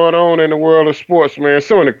lot going on in the world of sports, man.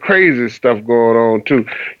 Some of the craziest stuff going on, too.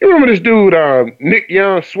 You remember this dude, Nick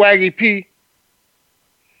Young, Swaggy P?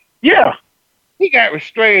 Yeah. He got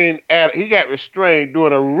restrained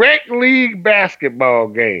doing a rec league basketball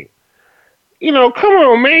game. You know, come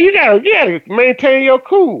on, man. You gotta maintain your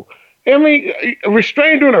cool. I mean,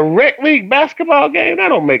 restrained doing a rec league basketball game? That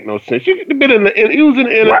don't make no sense. He was in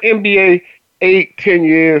the NBA 8-10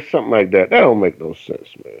 years, something like that. That don't make no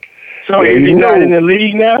sense, man. So he's not in the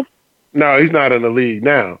league now? No, he's not in the league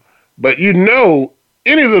now. But you know,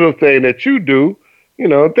 any little thing that you do, you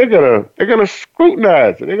know, they're gonna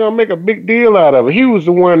scrutinize it. They're gonna make a big deal out of it. He was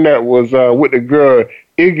the one that was with the girl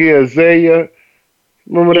Iggy Azalea.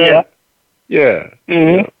 Remember that? Yeah.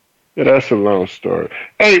 Mm-hmm. Yeah, that's a long story.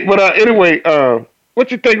 Hey, but anyway, what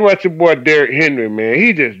you think about your boy Derrick Henry, man?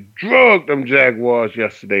 He just drugged them Jaguars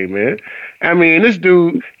yesterday, man. I mean, this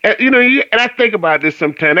dude, you know, and I think about this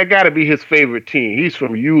sometimes. That got to be his favorite team. He's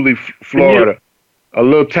from Yulee, Florida, a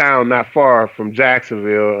little town not far from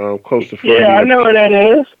Jacksonville, close to Florida. Yeah, I know where that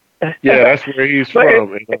is. Yeah, that's where he's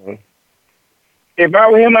from. If I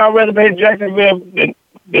were him, I'd rather play Jacksonville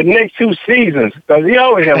the next 2 seasons because he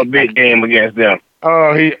always have a big game against them.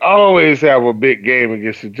 Oh, he always have a big game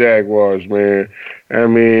against the Jaguars, man. I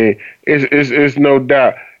mean, it's no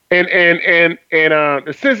doubt. And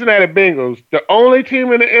the Cincinnati Bengals, the only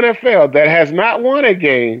team in the NFL that has not won a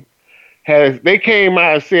game, they came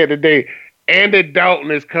out and said today, Andy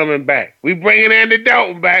Dalton is coming back. We bringing Andy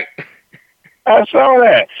Dalton back. I saw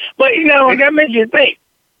that, but you know that makes you think.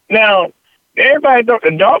 Now, everybody thought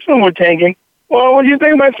the Dolphins were tanking. Well, what do you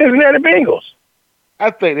think about Cincinnati Bengals? I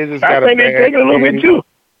think they just got I think they're taking a little bit too.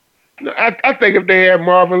 I think if they had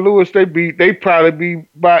Marvin Lewis, they probably be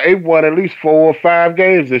they won at least 4 or 5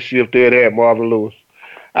 games this year if they had Marvin Lewis.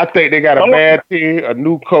 I think they got a bad team, a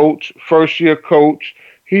new coach, first-year coach.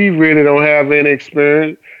 He really don't have any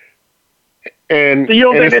experience. And so you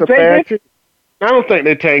don't think they're tanking? I don't think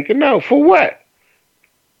they're tanking. No, for what?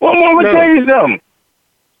 Well, I'm going to tell you something.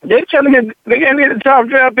 They're trying to get the top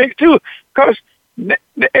draft pick too, because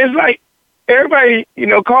it's like everybody, you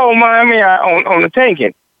know, called Miami on the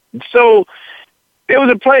tanking. So there was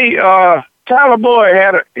a play. Tyler Boyd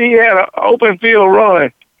had an open field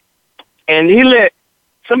run, and he let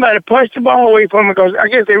somebody punch the ball away from him because I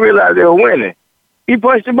guess they realized they were winning. He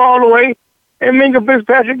punched the ball away, and Minka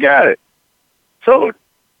Fitzpatrick got it. So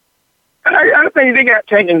I think they got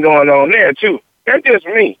tanking going on there too. That's just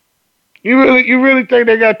me. You really think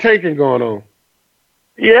they got tanking going on?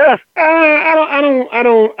 Yeah. I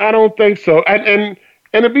don't think so. And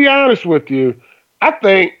to be honest with you, I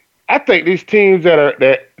think these teams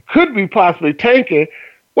that could be possibly tanking.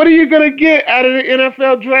 What are you going to get out of the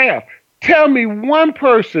NFL draft? Tell me one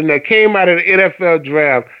person that came out of the NFL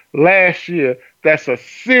draft last year that's a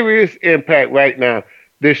serious impact right now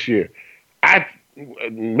this year.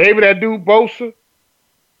 Maybe that dude Bosa.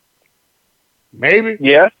 Maybe.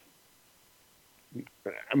 Yeah.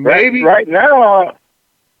 Maybe. Right now,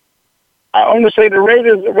 I want to say the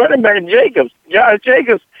Raiders running back Josh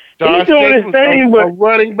Jacobs. He's doing his thing, but a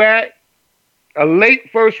running back, a late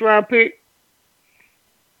first-round pick.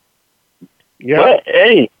 Yeah. But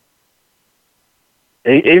hey,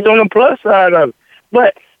 he's on the plus side of it.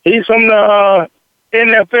 But he's from the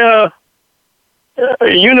NFL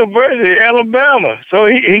University, Alabama. So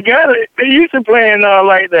he got it. They used to playing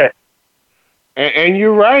like that. And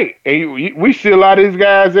you're right. And we see a lot of these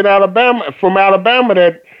guys in Alabama, from Alabama,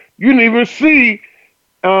 that you didn't even see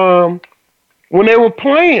when they were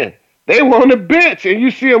playing. They were on the bench, and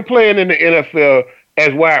you see them playing in the NFL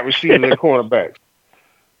as wide receivers and cornerbacks.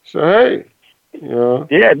 So hey,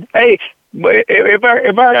 yeah. Hey, but if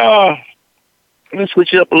I let's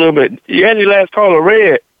switch it up a little bit. You had your last caller,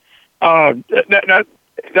 Red. That's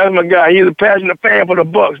my guy. He's a passionate fan for the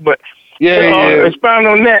Bucks. But expound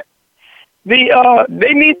on that. They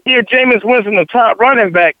need to give Jameis Winston the top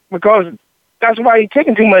running back because that's why he's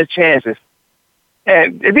taking too much chances.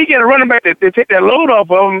 And if he get a running back that take that load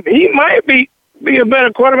off of him, he might be a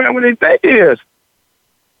better quarterback than he think he is.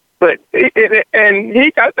 But I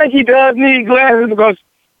think he does need glasses because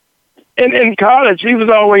in college he was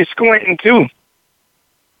always squinting too.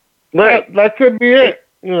 But that could be it,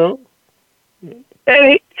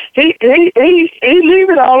 And he leave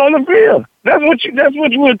it all on the field. That's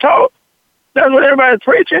what you were taught. That's what everybody's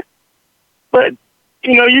preaching. But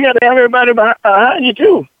you got to have everybody behind you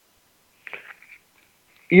too.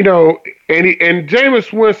 And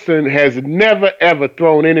Jameis Winston has never ever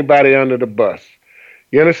thrown anybody under the bus.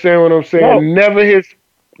 You understand what I'm saying? No. Never his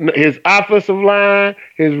offensive line,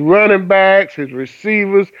 his running backs, his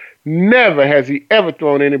receivers. Never has he ever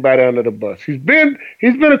thrown anybody under the bus. He's been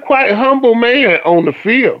a quite humble man on the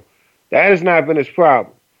field. That has not been his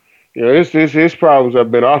problem. His problems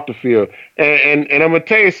have been off the field. And I'm gonna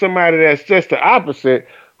tell you somebody that's just the opposite,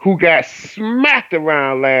 who got smacked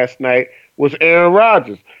around last night, was Aaron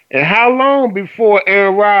Rodgers. And how long before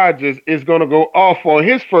Aaron Rodgers is gonna go off on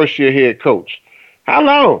his first year head coach? How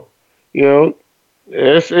long?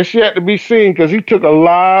 It's yet to be seen because he took a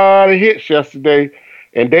lot of hits yesterday,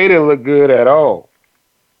 and they didn't look good at all.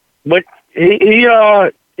 But he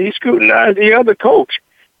scrutinized the other coach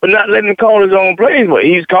for not letting him call his own plays. But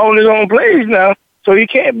he's calling his own plays now, so you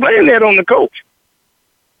can't blame that on the coach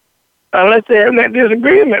unless they have that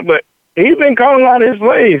disagreement. But he's been calling a lot of his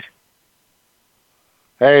plays.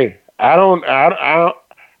 Hey, I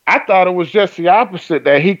thought it was just the opposite,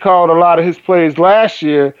 that he called a lot of his plays last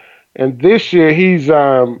year, and this year he's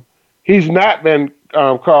not been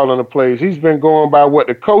calling the plays. He's been going by what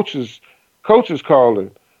the coaches call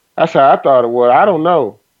it. That's how I thought it was. I don't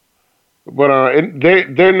know, but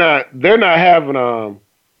they're not having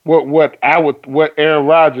what Aaron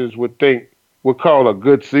Rodgers would call a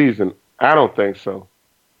good season. I don't think so.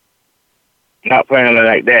 Not playing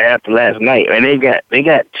like that after last night, and they got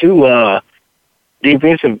two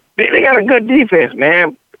defensive. They got a good defense,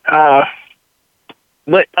 man.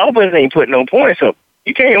 But offense ain't putting no points up.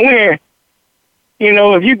 You can't win.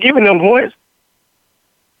 If you're giving them points,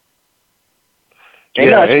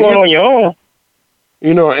 they're not scoring on your own.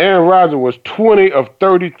 Aaron Rodgers was 20 of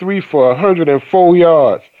 33 for 104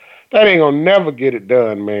 yards. That ain't gonna never get it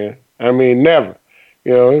done, man. I mean, never.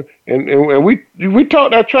 And we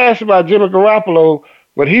talked that trash about Jimmy Garoppolo,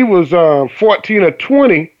 but he was 14 of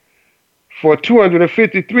 20 for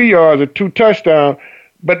 253 yards and 2 touchdowns.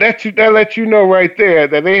 But that lets you know right there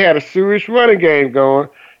that they had a serious running game going,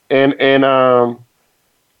 and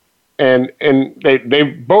they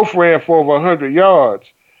both ran for over 100 yards.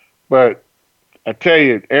 But I tell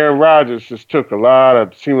you, Aaron Rodgers just took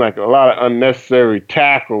seemed like a lot of unnecessary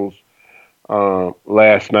tackles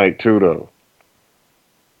last night too, though.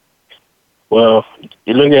 Well,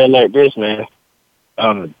 you look at it like this, man.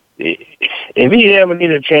 If he ever need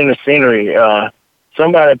to change the scenery,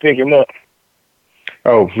 somebody pick him up.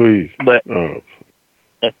 Oh, please. But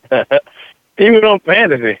even on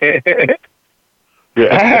fantasy.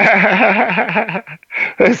 Yeah.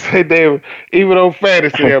 Let's say David, even on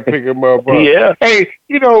fantasy, I'll pick him up. Yeah. Hey,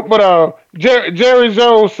 but Jerry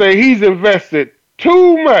Jones say he's invested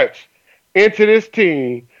too much into this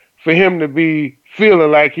team for him to be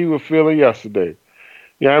feeling like he was feeling yesterday.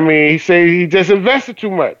 You know what I mean? He said he just invested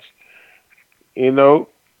too much. You know?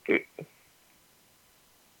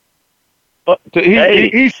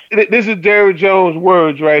 This is Jerry Jones'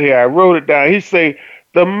 words right here. I wrote it down. He say,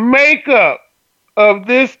 the makeup of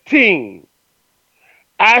this team,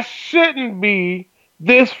 I shouldn't be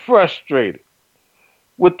this frustrated.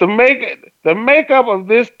 With the makeup of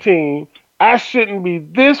this team, I shouldn't be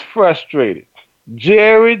this frustrated.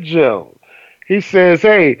 Jerry Jones. He says,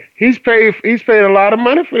 hey, he's paid a lot of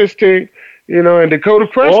money for this team, you know, and Dakota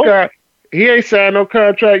Prescott, he ain't signed no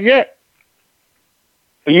contract yet.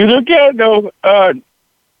 You look at it, though,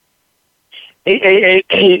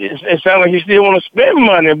 it sounds like you still want to spend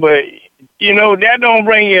money, but, you know, that don't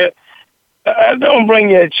bring you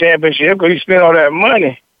a championship because you spend all that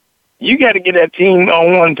money. You got to get that team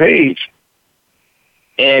on one page.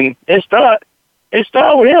 And it start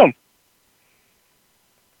with him.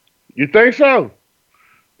 You think so?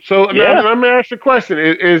 So now, let me ask you a question.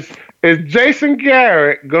 Is Jason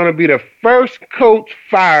Garrett going to be the first coach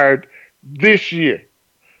fired this year?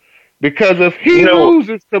 Because if he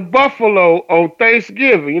loses to Buffalo on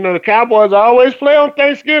Thanksgiving, you know, the Cowboys always play on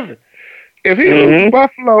Thanksgiving. If he loses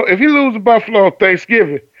to Buffalo on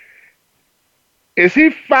Thanksgiving, is he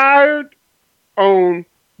fired on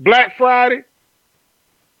Black Friday?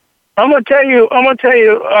 I'm gonna tell you.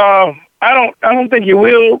 I don't think he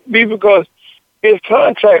will be because his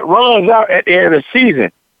contract runs out at the end of the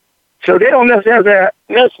season, so they don't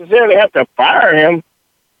necessarily have to fire him.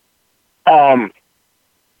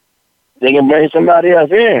 They can bring somebody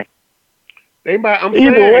else in. They might. I'm saying,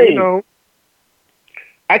 you know,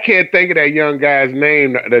 I can't think of that young guy's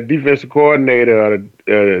name, the defensive coordinator or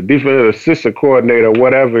the defensive assistant coordinator,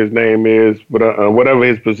 whatever his name is, but whatever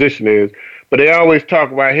his position is. But they always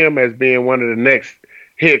talk about him as being one of the next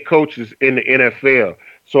head coaches in the NFL.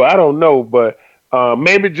 So I don't know, but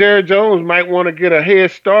maybe Jerry Jones might want to get a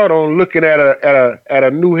head start on looking at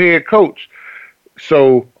a new head coach.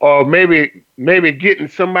 So, or maybe getting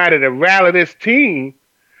somebody to rally this team,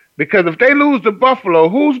 because if they lose to Buffalo,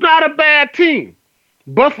 who's not a bad team?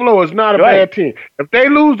 Buffalo is not a bad team. If they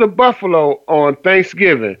lose to Buffalo on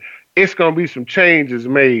Thanksgiving, it's going to be some changes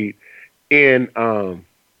made in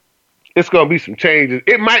it's going to be some changes.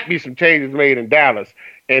 It might be some changes made in Dallas,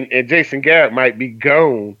 and Jason Garrett might be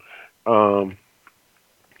gone on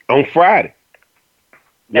Friday.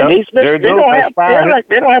 Yep. They don't have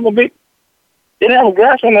a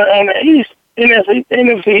guys on the East,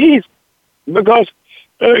 NFC East, because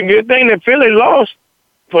the good thing that Philly lost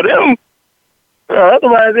for them.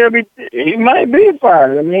 Otherwise, he might be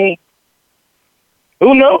fired. I mean,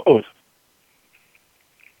 who knows?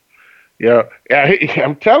 Yeah,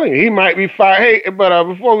 I'm telling you, he might be fired. Hey, but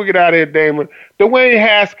before we get out of here, Damon, Dwayne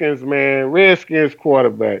Haskins, man, Redskins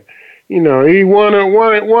quarterback. You know, he won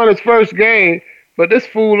his first game, but this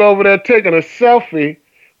fool over there taking a selfie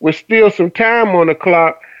with still some time on the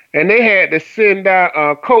clock, and they had to send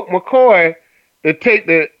out Colt McCoy to take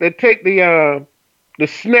the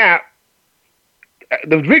snap,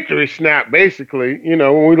 the victory snap, basically. You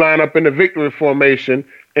know, when we line up in the victory formation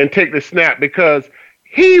and take the snap, because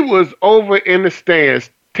he was over in the stands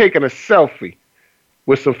taking a selfie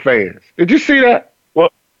with some fans. Did you see that?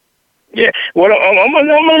 Well, yeah. Well, I'm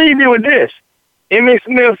gonna leave you with this. Emmitt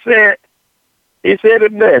Smith said. He said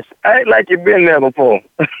it best. Act like you've been there before.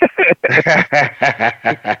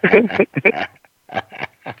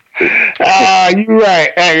 You're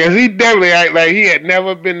right. Because he definitely act like he had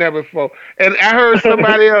never been there before. And I heard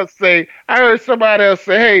somebody else say,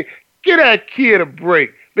 hey, get that kid a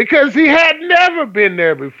break. Because he had never been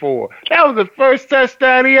there before. That was the first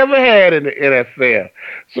touchdown he ever had in the NFL.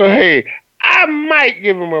 So, hey, I might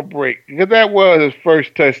give him a break because that was his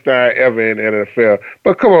first touchdown ever in the NFL.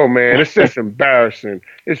 But come on, man, it's just embarrassing.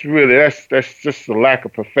 It's really that's just a lack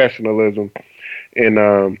of professionalism,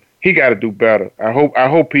 and he got to do better. I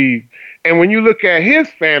hope he. And when you look at his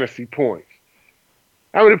fantasy points,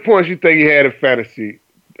 how many points you think he had in fantasy,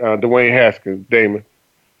 Dwayne Haskins, Damon?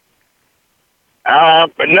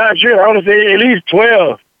 But not sure. I want to say at least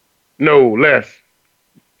 12. No, less.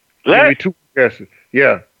 Less? Give me 2 guesses.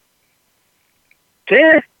 Yeah.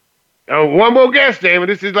 10? One more guess, Damon.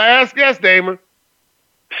 This is last guess, Damon.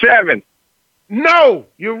 7. No,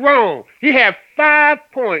 you're wrong. He had 5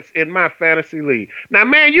 points in my fantasy league. Now,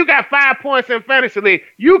 man, you got 5 points in fantasy league.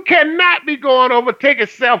 You cannot be going over taking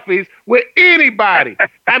selfies with anybody.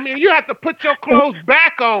 I mean, you have to put your clothes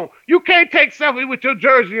back on. You can't take selfies with your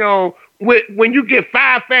jersey on when you get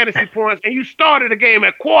 5 fantasy points and you started the game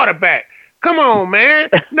at quarterback. Come on, man.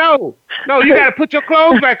 No, you got to put your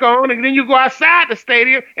clothes back on, and then you go outside the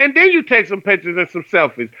stadium, and then you take some pictures and some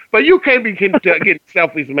selfies. But you can't be getting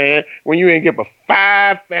selfies, man, when you ain't get but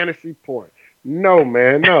 5 fantasy points. No,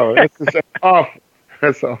 man, no. That's awful.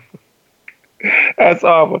 That's awful. That's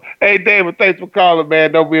awful. Hey, David, thanks for calling,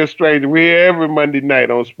 man. Don't be a stranger. We're here every Monday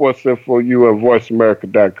night on Sports Info U and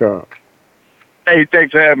VoiceAmerica.com. Hey,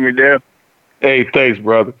 thanks for having me, Dale. Hey, thanks,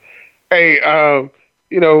 brother. Hey,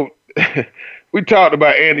 we talked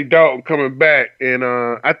about Andy Dalton coming back, and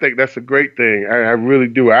I think that's a great thing. I really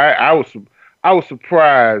do. I was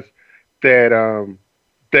surprised that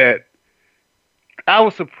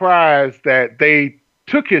they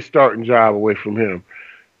took his starting job away from him.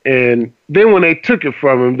 And then when they took it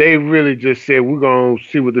from him, they really just said, we're going to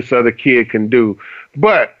see what this other kid can do.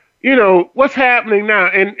 But, what's happening now?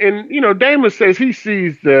 And Damon says he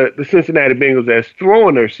sees the Cincinnati Bengals as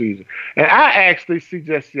throwing their season. And I actually see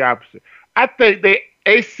just the opposite. I think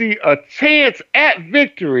they see a chance at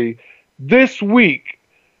victory this week.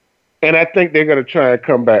 And I think they're going to try and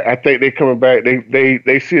come back. I think they're coming back.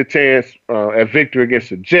 They see a chance at victory against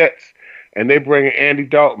the Jets. And they bring Andy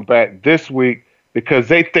Dalton back this week, because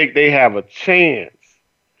they think they have a chance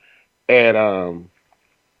at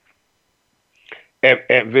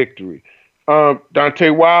victory.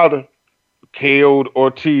 Deontay Wilder KO'd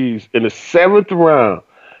Ortiz in the 7th round.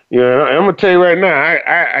 I'm gonna tell you right now,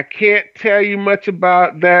 I can't tell you much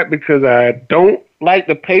about that because I don't like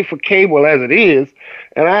to pay for cable as it is,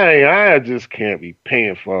 and I just can't be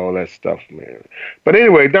paying for all that stuff, man. But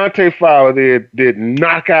anyway, Deontay Wilder did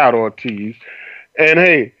knock out Ortiz, and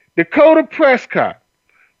hey, Dakota Prescott,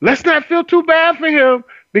 let's not feel too bad for him,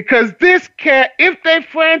 because this cat, if they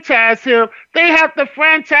franchise him, they have to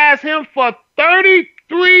franchise him for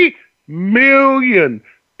 $33 million.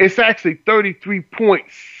 It's actually 33 point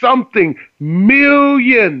something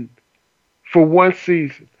million for one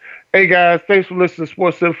season. Hey guys, thanks for listening to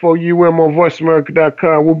Sports Info U.M. on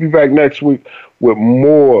VoiceAmerica.com. We'll be back next week with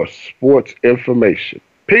more sports information.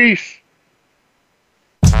 Peace.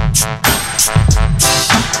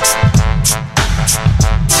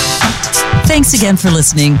 Thanks again for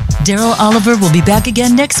listening. Daryl Oliver will be back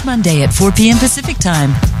again next Monday at 4 p.m. Pacific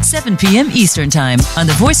Time, 7 p.m. Eastern Time on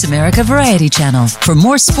the Voice America Variety Channel for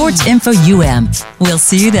more Sports Info U.M. We'll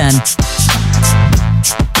see you then.